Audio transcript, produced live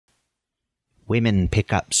Women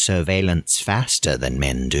pick up surveillance faster than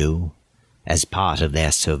men do, as part of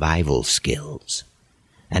their survival skills,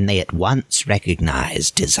 and they at once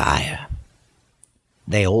recognize desire.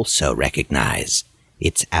 They also recognize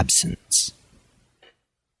its absence.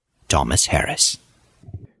 Thomas Harris.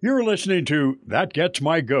 You're listening to That Gets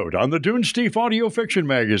My Goat on the Dunesteef Audio Fiction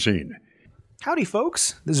Magazine. Howdy,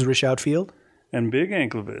 folks. This is Rish Outfield. And Big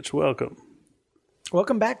Anklevich. Welcome.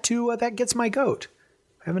 Welcome back to That Gets My Goat.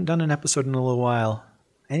 I haven't done an episode in a little while.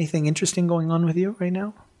 Anything interesting going on with you right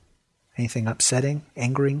now? Anything upsetting,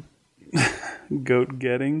 angering? Goat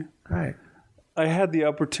getting. All right. I had the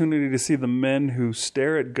opportunity to see The Men Who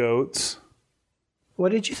Stare at Goats.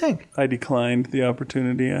 What did you think? I declined the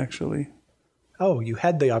opportunity, actually. Oh, you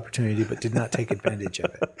had the opportunity but did not take advantage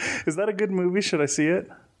of it. Is that a good movie? Should I see it?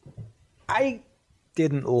 I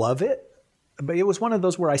didn't love it, but it was one of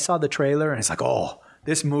those where I saw the trailer and it's like, oh,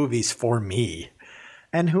 this movie's for me.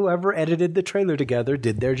 And whoever edited the trailer together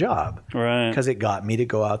did their job. Right. Because it got me to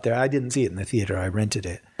go out there. I didn't see it in the theater. I rented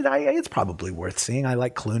it. It's probably worth seeing. I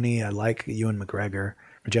like Clooney. I like Ewan McGregor.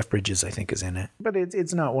 Jeff Bridges, I think, is in it. But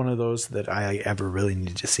it's not one of those that I ever really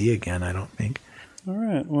need to see again, I don't think. All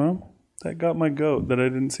right. Well, that got my goat that I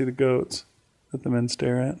didn't see the goats that the men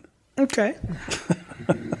stare at. Okay.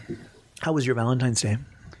 How was your Valentine's Day?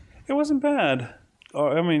 It wasn't bad.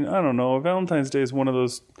 I mean, I don't know. Valentine's Day is one of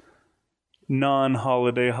those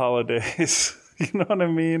non-holiday holidays. You know what I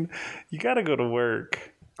mean? You got to go to work.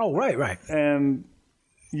 Oh, right. And,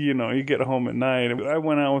 you know, you get home at night. I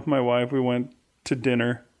went out with my wife. We went to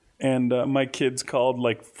dinner. And my kids called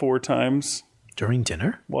like 4 times. During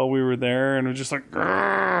dinner? While we were there. And it was just like,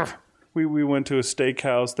 grrr. We went to a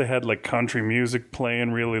steakhouse. They had like country music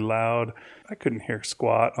playing really loud. I couldn't hear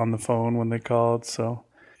squat on the phone when they called. So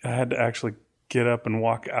I had to actually get up and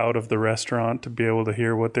walk out of the restaurant to be able to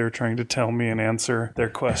hear what they were trying to tell me and answer their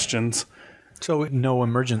questions. So no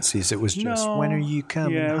emergencies. It was just, when are you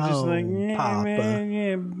coming home, just like, yeah, Papa?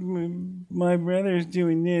 Man, my brother's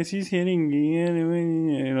doing this. He's hitting me.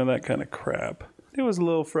 You know, that kind of crap. It was a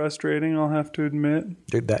little frustrating, I'll have to admit.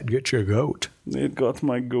 Did that get your goat? It got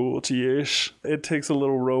my goat, yes. It takes a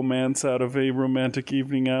little romance out of a romantic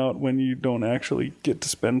evening out when you don't actually get to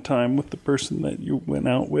spend time with the person that you went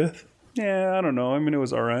out with. Yeah, I don't know. I mean, it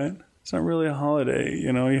was all right. It's not really a holiday,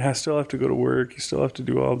 you know. You still have to go to work. You still have to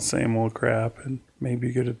do all the same old crap. And maybe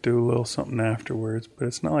you get to do a little something afterwards. But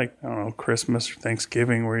it's not like, I don't know, Christmas or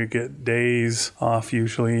Thanksgiving where you get days off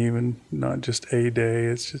usually, even not just a day.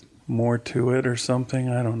 It's just more to it or something.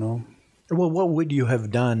 I don't know. Well, what would you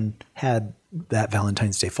have done had that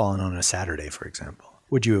Valentine's Day fallen on a Saturday, for example?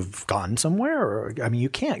 Would you have gone somewhere? Or I mean, you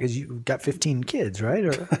can't because you've got 15 kids, right?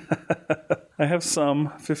 Or... I have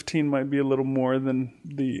some. 15 might be a little more than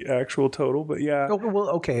the actual total, but yeah. Oh, well,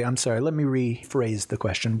 okay. I'm sorry. Let me rephrase the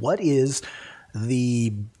question. What is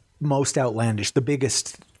the most outlandish, the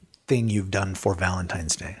biggest thing you've done for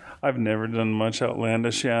Valentine's Day? I've never done much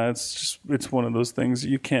outlandish. Yeah, it's one of those things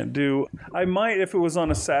you can't do. I might, if it was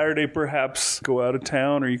on a Saturday, perhaps go out of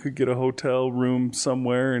town, or you could get a hotel room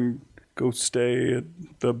somewhere and go stay at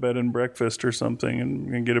the bed and breakfast or something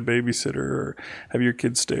and get a babysitter, or have your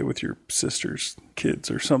kids stay with your sister's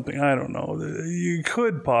kids or something. I don't know. You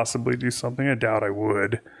could possibly do something. I doubt I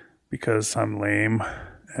would because I'm lame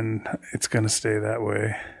and it's going to stay that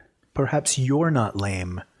way. Perhaps you're not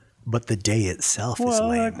lame, but the day itself is lame. Well,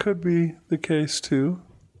 that could be the case too.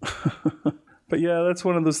 But yeah, that's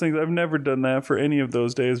one of those things. I've never done that for any of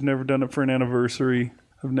those days. I've never done it for an anniversary.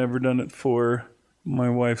 I've never done it for my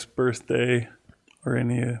wife's birthday or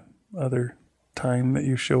any other time that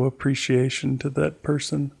you show appreciation to that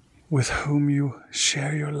person with whom you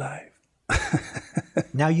share your life.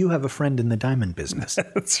 Now you have a friend in the diamond business.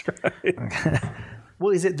 That's right.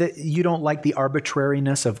 Well, is it that you don't like the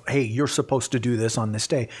arbitrariness of, hey, you're supposed to do this on this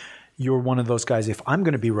day? You're one of those guys, if I'm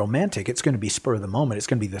going to be romantic, it's going to be spur of the moment. It's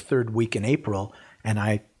going to be the 3rd week in April, and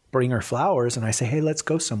I bring her flowers, and I say, hey, let's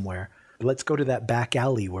go somewhere. Let's go to that back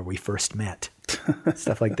alley where we first met.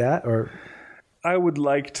 Stuff like that? Or I would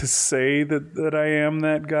like to say that I am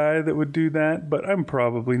that guy that would do that, but I'm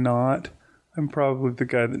probably not. I'm probably the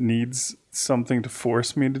guy that needs something to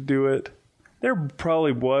force me to do it. There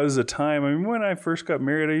probably was a time. I mean, when I first got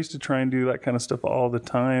married, I used to try and do that kind of stuff all the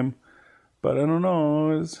time. But I don't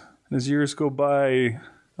know. As years go by, I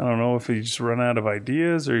don't know if you just run out of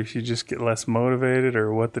ideas or if you just get less motivated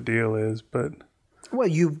or what the deal is. But well,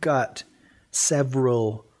 you've got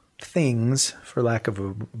several things, for lack of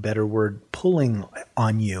a better word, pulling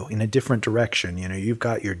on you in a different direction. You know, you've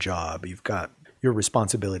got your job, you've got your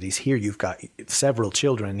responsibilities here. You've got several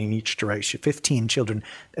children in each direction, 15 children.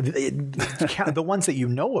 The ones that you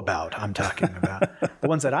know about, I'm talking about. The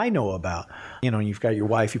ones that I know about. You've got your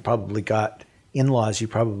wife, you probably got in-laws, you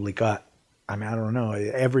probably got, I don't know,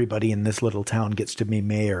 everybody in this little town gets to be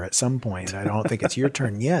mayor at some point. I don't think it's your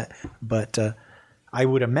turn yet, but I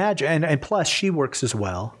would imagine, and plus she works as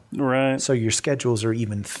well. Right. So your schedules are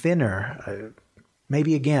even thinner.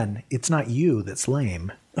 Maybe, again, it's not you that's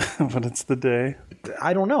lame. But it's the day.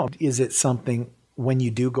 I don't know. Is it something when you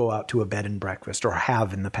do go out to a bed and breakfast, or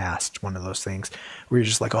have in the past, one of those things where you're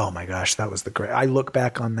just like, oh my gosh, that was the great. I look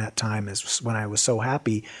back on that time as when I was so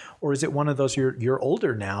happy. Or is it one of those, you're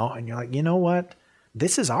older now and you're like, you know what?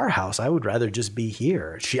 This is our house. I would rather just be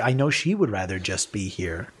here. I know she would rather just be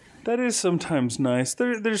here. That is sometimes nice.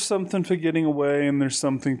 There's something for getting away, and there's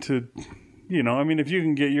something to... if you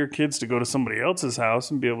can get your kids to go to somebody else's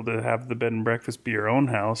house and be able to have the bed and breakfast be your own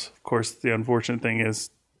house. Of course, the unfortunate thing is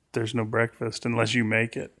there's no breakfast unless you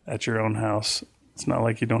make it at your own house. It's not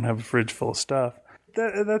like you don't have a fridge full of stuff.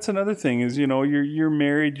 That's another thing is, you're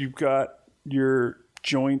married, you've got your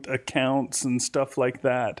joint accounts and stuff like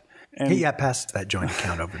that. And, yeah, pass that joint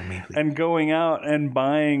account over to me. Please. And going out and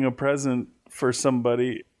buying a present for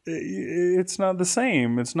somebody, it's not the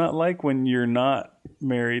same. It's not like when you're not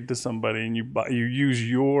married to somebody and you use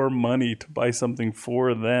your money to buy something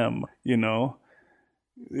for them.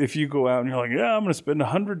 If you go out and you're like, yeah, I'm going to spend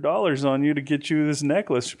 $100 on you to get you this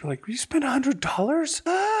necklace, you'd be like, you spend $100?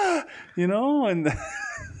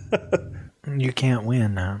 And you can't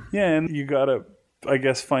win. Yeah, and you got to, I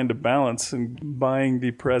guess, find a balance in buying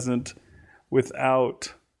the present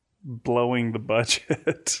without blowing the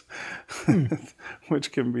budget,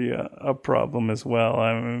 which can be a problem as well.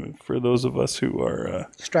 For those of us who are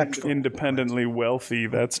independently wealthy,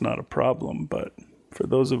 that's not a problem. But for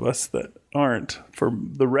those of us that aren't, for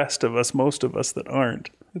the rest of us, most of us that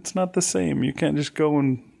aren't, it's not the same. You can't just go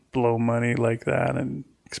and blow money like that and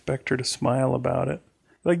expect her to smile about it.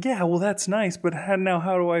 Like, yeah, well, that's nice, but now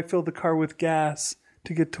how do I fill the car with gas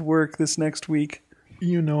to get to work this next week?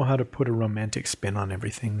 You know how to put a romantic spin on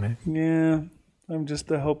everything, man. Yeah, I'm just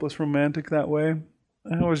a hopeless romantic that way.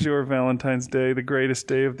 How was your Valentine's Day, the greatest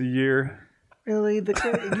day of the year? Really? You're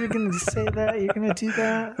going to say that? You're going to do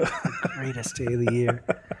that? Greatest day of the year.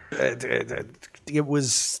 It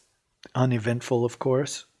was uneventful, of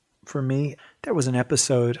course, for me. There was an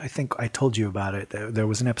episode, I think I told you about it. There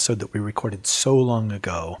was an episode that we recorded so long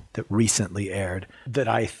ago that recently aired that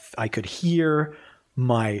I could hear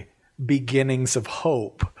my beginnings of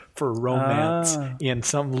hope for romance in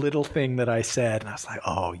some little thing that I said. And I was like,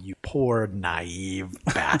 oh, you poor naive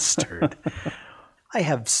bastard. I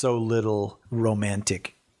have so little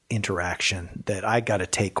romantic interaction that I got to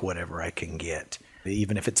take whatever I can get,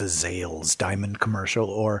 even if it's a Zales diamond commercial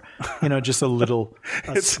or, just a little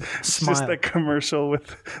it's smile. Just that commercial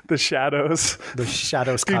with the shadows. The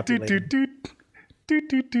shadows copulating.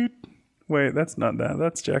 Wait, that's not that.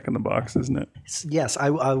 That's Jack in the Box, isn't it? Yes, I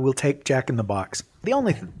will take Jack in the Box. The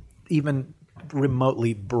only even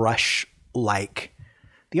remotely brush-like,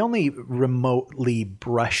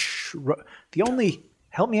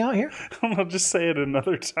 help me out here? I'll just say it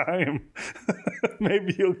another time.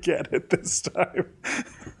 Maybe you'll get it this time.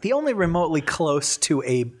 The only remotely close to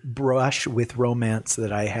a brush with romance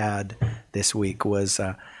that I had this week was...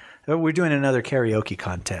 we're doing another karaoke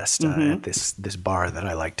contest at this bar that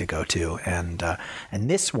I like to go to, and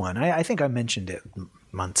this one I think I mentioned it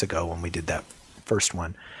months ago when we did that first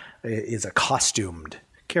one, is a costumed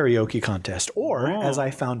karaoke contest, or as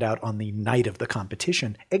I found out on the night of the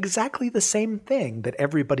competition, exactly the same thing that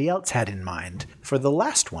everybody else had in mind for the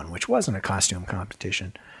last one, which wasn't a costume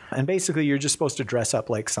competition. And basically, you're just supposed to dress up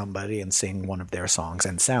like somebody and sing one of their songs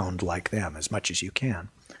and sound like them as much as you can.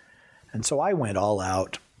 And so I went all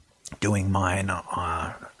out doing mine.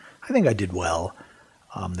 I think I did well.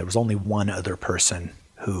 There was only one other person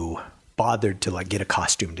who bothered to get a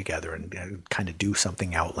costume together and kind of do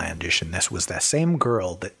something outlandish. And this was that same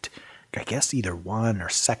girl that I guess either won or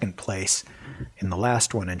second place in the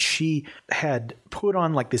last one. And she had put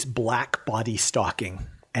on this black body stocking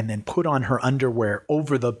and then put on her underwear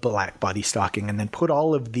over the black body stocking and then put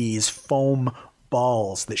all of these foam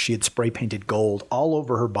balls that she had spray painted gold all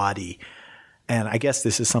over her body. And I guess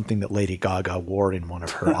this is something that Lady Gaga wore in one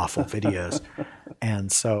of her awful videos.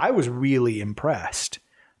 And so I was really impressed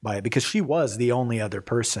by it because she was the only other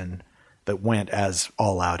person that went as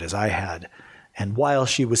all out as I had. And while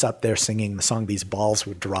she was up there singing the song, these balls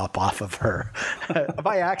would drop off of her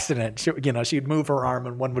by accident. She'd move her arm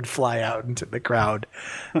and one would fly out into the crowd.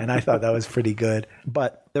 And I thought that was pretty good.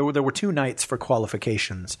 But there were 2 nights for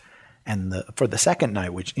qualifications. And for the second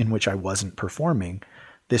night, in which I wasn't performing,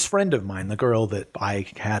 this friend of mine, the girl that I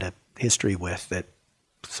had a history with, that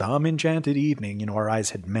some enchanted evening, our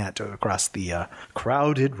eyes had met across the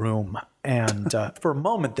crowded room. And for a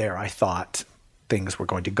moment there, I thought things were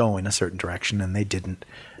going to go in a certain direction, and they didn't.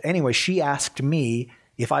 Anyway, she asked me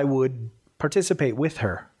if I would participate with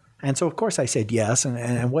her. And so, of course, I said yes.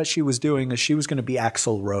 And what she was doing is she was going to be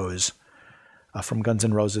Axl Rose from Guns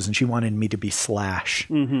N' Roses, and she wanted me to be Slash.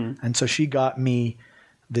 Mm-hmm. And so she got me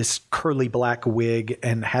this curly black wig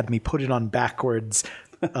and had me put it on backwards.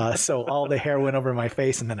 So all the hair went over my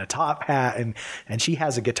face, and then a top hat. And she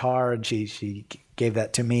has a guitar, and she gave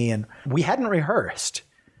that to me. And we hadn't rehearsed.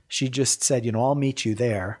 She just said, I'll meet you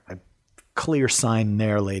there. A clear sign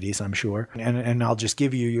there, ladies, I'm sure. And I'll just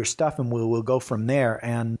give you your stuff, and we'll go from there.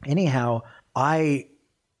 And anyhow, I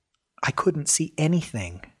couldn't see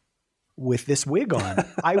anything with this wig on.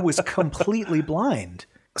 I was completely blind.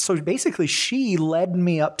 So basically, she led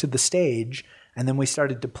me up to the stage, and then we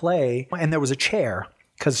started to play. And there was a chair,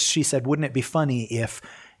 because she said, wouldn't it be funny if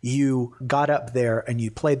you got up there and you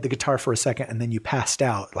played the guitar for a second and then you passed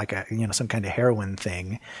out like some kind of heroin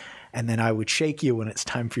thing. And then I would shake you when it's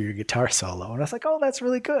time for your guitar solo. And I was like, oh, that's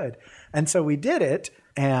really good. And so we did it.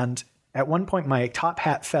 And at one point my top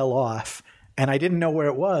hat fell off and I didn't know where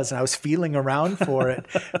it was. And I was feeling around for it,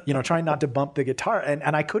 trying not to bump the guitar.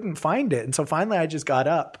 And I couldn't find it. And so finally I just got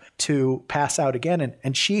up to pass out again.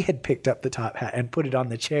 And she had picked up the top hat and put it on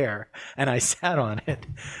the chair. And I sat on it,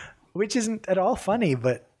 which isn't at all funny,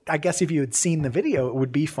 but I guess if you had seen the video, it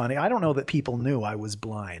would be funny. I don't know that people knew I was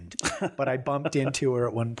blind, but I bumped into her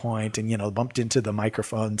at one point and, bumped into the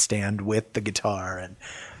microphone stand with the guitar. And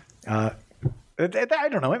I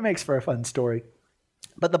don't know. It makes for a fun story.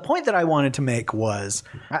 But the point that I wanted to make was,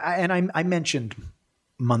 I mentioned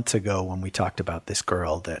months ago when we talked about this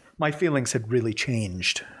girl that my feelings had really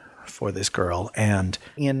changed for this girl. And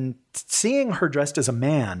in seeing her dressed as a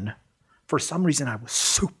man, for some reason, I was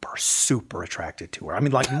super, super attracted to her. I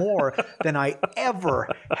mean, like more than I ever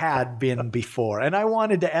had been before. And I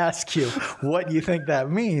wanted to ask you what you think that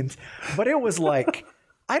means. But it was like,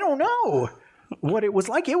 I don't know what it was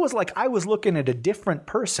like. It was like I was looking at a different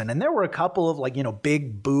person. And there were a couple of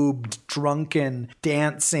big boobed, drunken,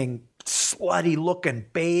 dancing, slutty looking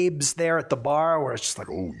babes there at the bar where it's just like,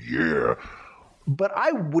 oh, yeah. But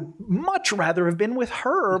I would much rather have been with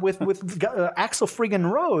her, with Axl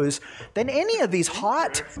friggin' Rose, than any of these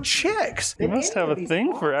hot chicks. You must have a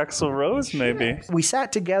thing for Axl Rose, maybe. We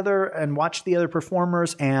sat together and watched the other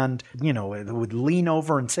performers and, would lean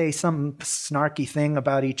over and say some snarky thing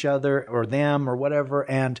about each other or them or whatever.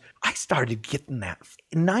 And I started getting that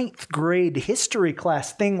 9th grade history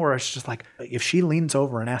class thing where it's just like, if she leans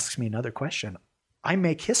over and asks me another question, I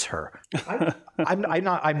may kiss her. I'm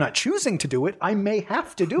not choosing to do it. I may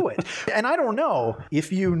have to do it. And I don't know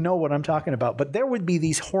if you know what I'm talking about, but there would be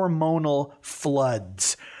these hormonal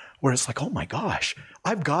floods where it's like, oh my gosh,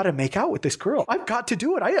 I've got to make out with this girl. I've got to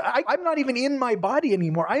do it. I'm not even in my body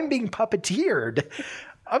anymore. I'm being puppeteered.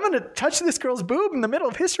 I'm going to touch this girl's boob in the middle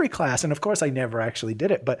of history class. And of course, I never actually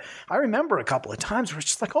did it. But I remember a couple of times where it's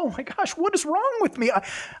just like, oh my gosh, what is wrong with me?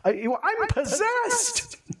 I'm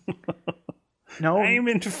possessed. No, I'm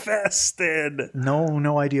infested.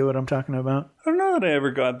 No idea what I'm talking about. I don't know that I ever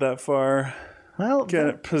got that far. Well,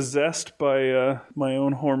 Get possessed by my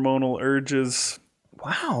own hormonal urges.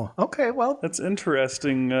 Wow. Okay, well. That's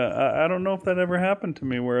interesting. I don't know if that ever happened to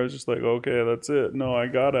me where I was just like, okay, that's it. No, I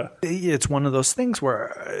gotta. It's one of those things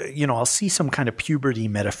where, I'll see some kind of puberty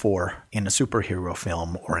metaphor in a superhero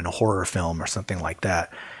film or in a horror film or something like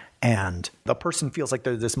that. And the person feels like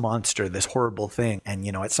they're this monster, this horrible thing. And,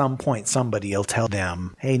 at some point, somebody will tell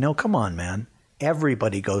them, hey, no, come on, man.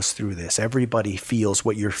 Everybody goes through this. Everybody feels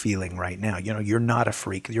what you're feeling right now. You're not a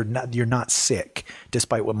freak. You're not sick,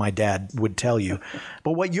 despite what my dad would tell you.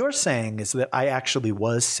 But what you're saying is that I actually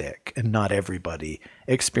was sick and not everybody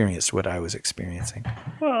experienced what I was experiencing.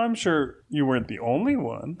 Well, I'm sure you weren't the only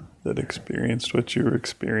one that experienced what you were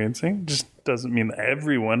experiencing. Just doesn't mean that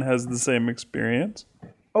everyone has the same experience.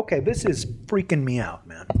 Okay, this is freaking me out,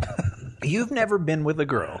 man. You've never been with a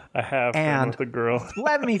girl. I have been with a girl.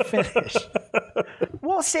 Let me finish.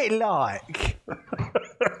 What's it like?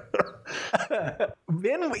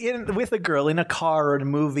 Been with a girl in a car or in a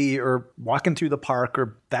movie or walking through the park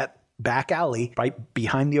or that back alley right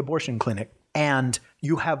behind the abortion clinic, and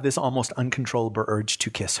you have this almost uncontrollable urge to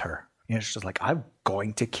kiss her. It's just like, I'm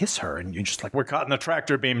going to kiss her. And you're just like, we're caught in the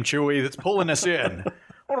tractor beam, Chewie, that's pulling us in.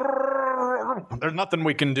 There's nothing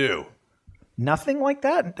we can do. Nothing like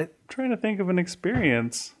that? I'm trying to think of an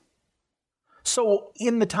experience. So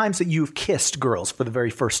in the times that you've kissed girls for the very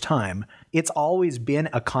first time, it's always been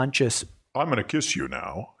a conscious, I'm going to kiss you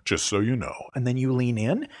now, just so you know. and then you lean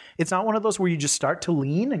in. It's not one of those where you just start to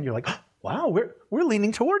lean and you're like, wow, we're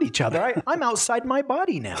leaning toward each other. I'm outside my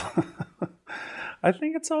body now. I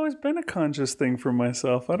think it's always been a conscious thing for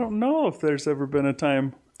myself. I don't know if there's ever been a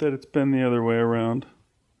time that it's been the other way around.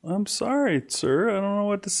 I'm sorry, sir. I don't know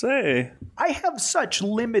what to say. I have such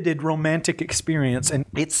limited romantic experience, and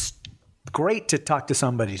it's great to talk to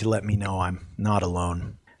somebody to let me know I'm not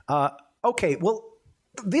alone. Okay, well,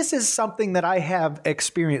 this is something that I have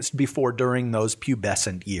experienced before during those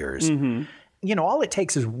pubescent years. Mm-hmm. You know, all it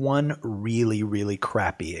takes is one really, really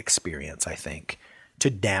crappy experience, I think, to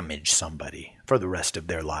damage somebody for the rest of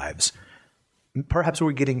their lives. Perhaps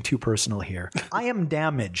we're getting too personal here. I am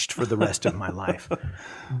damaged for the rest of my life.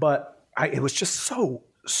 But it was just so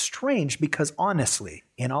strange because honestly,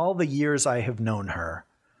 in all the years I have known her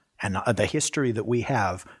and the history that we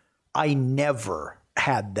have, I never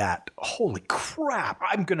had that, holy crap,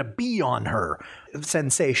 I'm going to be on her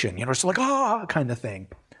sensation. You know, it's like, kind of thing.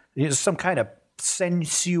 You know, some kind of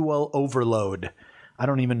sensual overload. I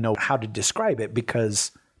don't even know how to describe it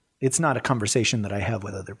because it's not a conversation that I have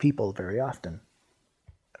with other people very often.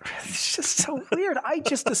 It's just so weird. I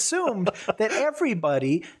just assumed that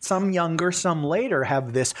everybody, some younger, some later,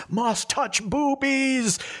 have this must touch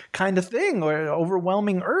boobies kind of thing or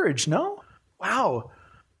overwhelming urge. No? Wow.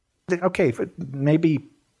 Okay, maybe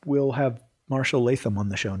we'll have Marshall Latham on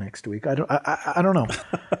the show next week. I don't know.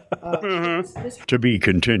 To be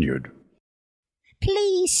continued.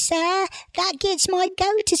 Please, sir, that gets my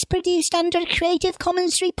goat is produced under a Creative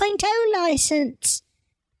Commons 3.0 license.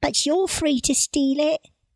 But you're free to steal it.